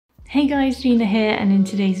Hey guys, Gina here, and in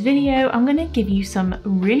today's video I'm going to give you some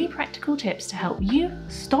really practical tips to help you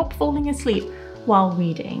stop falling asleep while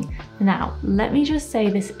reading. Now, let me just say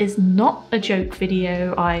this is not a joke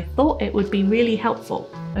video. I thought it would be really helpful,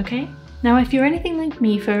 okay? Now, if you're anything like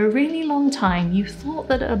me, for a really long time you thought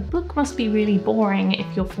that a book must be really boring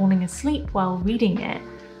if you're falling asleep while reading it.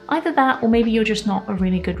 Either that, or maybe you're just not a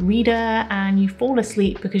really good reader and you fall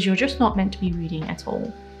asleep because you're just not meant to be reading at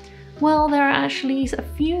all. Well, there are actually a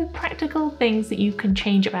few practical things that you can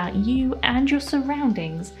change about you and your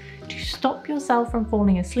surroundings to stop yourself from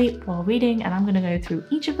falling asleep while reading, and I'm going to go through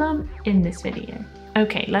each of them in this video.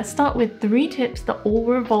 Okay, let's start with 3 tips that all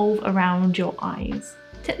revolve around your eyes.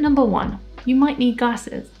 Tip number 1, you might need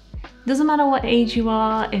glasses. Doesn't matter what age you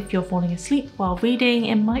are, if you're falling asleep while reading,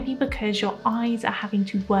 it might be because your eyes are having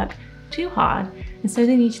to work too hard and so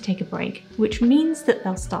they need to take a break, which means that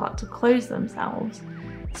they'll start to close themselves.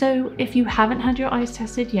 So if you haven't had your eyes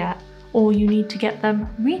tested yet, or you need to get them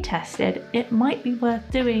retested, it might be worth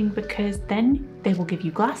doing because then they will give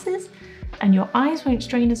you glasses and your eyes won't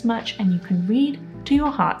strain as much and you can read to your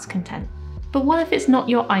heart's content. But what if it's not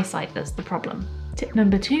your eyesight that's the problem? Tip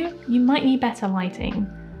number 2, you might need better lighting.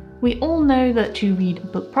 We all know that to read a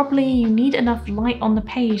book properly, you need enough light on the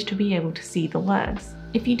page to be able to see the words.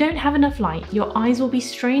 If you don't have enough light, your eyes will be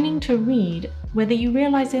straining to read whether you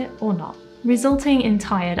realize it or not, resulting in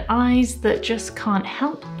tired eyes that just can't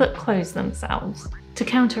help but close themselves. To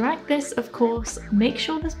counteract this, of course, make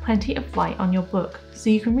sure there's plenty of light on your book so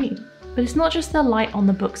you can read. But it's not just the light on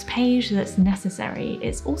the book's page that's necessary,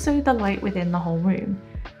 it's also the light within the whole room.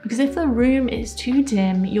 Because if the room is too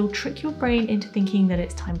dim, you'll trick your brain into thinking that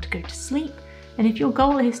it's time to go to sleep, and if your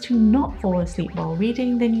goal is to not fall asleep while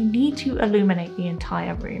reading, then you need to illuminate the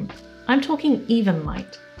entire room. I'm talking even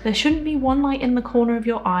light. There shouldn't be one light in the corner of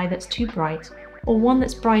your eye that's too bright, or one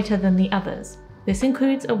that's brighter than the others. This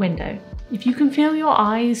includes a window. If you can feel your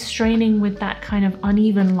eyes straining with that kind of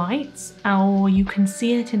uneven light, or you can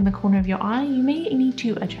see it in the corner of your eye, you may need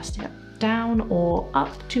to adjust it down or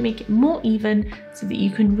up to make it more even so that you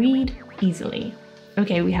can read easily.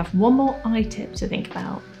 Okay, we have one more eye tip to think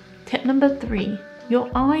about. Tip number 3, your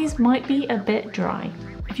eyes might be a bit dry.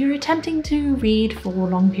 If you're attempting to read for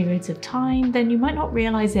long periods of time, then you might not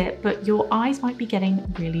realize it, but your eyes might be getting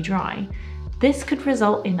really dry. This could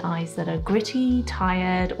result in eyes that are gritty,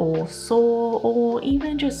 tired, or sore, or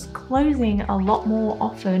even just closing a lot more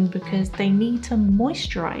often because they need to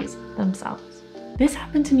moisturize themselves. This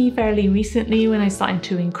happened to me fairly recently when I started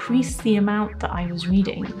to increase the amount that I was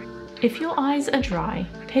reading. If your eyes are dry,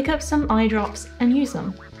 pick up some eye drops and use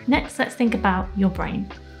them. Next, let's think about your brain.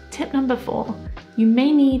 Tip number 4, you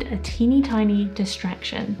may need a teeny tiny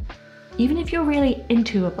distraction. Even if you're really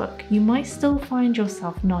into a book, you might still find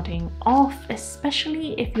yourself nodding off,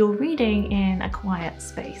 especially if you're reading in a quiet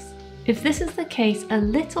space. If this is the case, a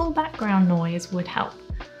little background noise would help.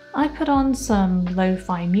 I put on some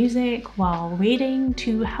lo-fi music while reading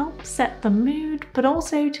to help set the mood, but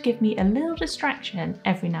also to give me a little distraction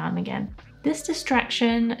every now and again. This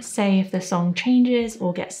distraction, say if the song changes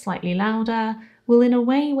or gets slightly louder, will in a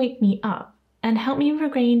way wake me up and help me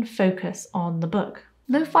regain focus on the book.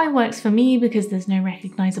 Lo-fi works for me because there's no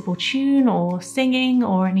recognizable tune or singing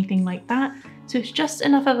or anything like that, so it's just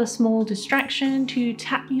enough of a small distraction to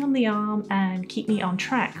tap me on the arm and keep me on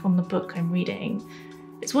track on the book I'm reading.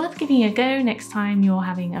 It's worth giving a go next time you're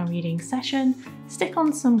having a reading session. Stick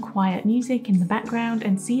on some quiet music in the background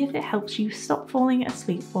and see if it helps you stop falling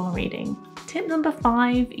asleep while reading. Tip number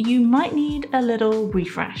 5, you might need a little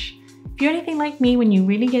refresh. If you're anything like me, when you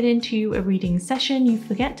really get into a reading session, you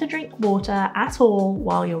forget to drink water at all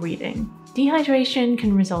while you're reading. Dehydration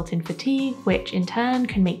can result in fatigue, which in turn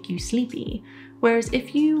can make you sleepy. Whereas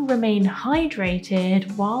if you remain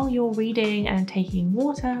hydrated while you're reading and taking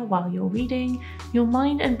water while you're reading, your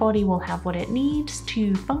mind and body will have what it needs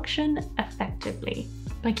to function effectively.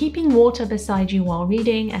 By keeping water beside you while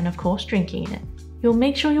reading, and of course drinking it, you'll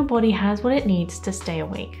make sure your body has what it needs to stay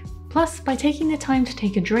awake. Plus, by taking the time to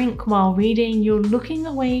take a drink while reading, you're looking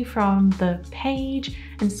away from the page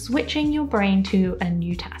and switching your brain to a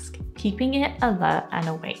new task, keeping it alert and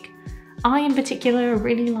awake. I in particular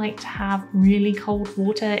really like to have really cold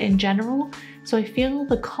water in general, so I feel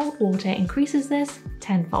the cold water increases this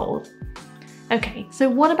tenfold. Okay, so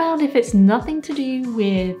what about if it's nothing to do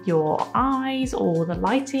with your eyes or the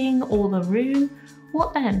lighting or the room?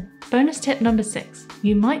 What then? Bonus tip number 6,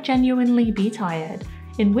 you might genuinely be tired,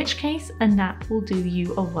 in which case a nap will do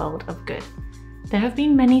you a world of good. There have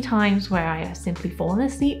been many times where I have simply fallen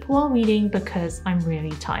asleep while reading because I'm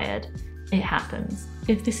really tired. It happens.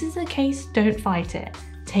 If this is the case, don't fight it.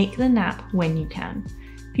 Take the nap when you can.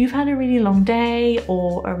 If you've had a really long day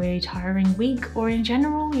or a really tiring week, or in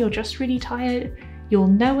general, you're just really tired, you'll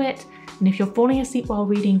know it. And if you're falling asleep while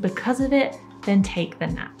reading because of it, then take the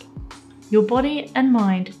nap. Your body and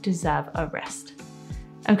mind deserve a rest.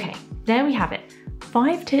 Okay, there we have it.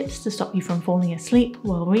 5 tips to stop you from falling asleep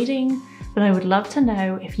while reading, but I would love to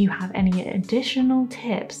know if you have any additional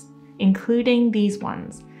tips, including these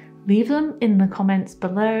ones. Leave them in the comments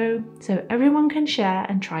below so everyone can share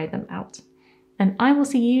and try them out. And I will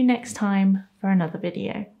see you next time for another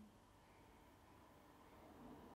video.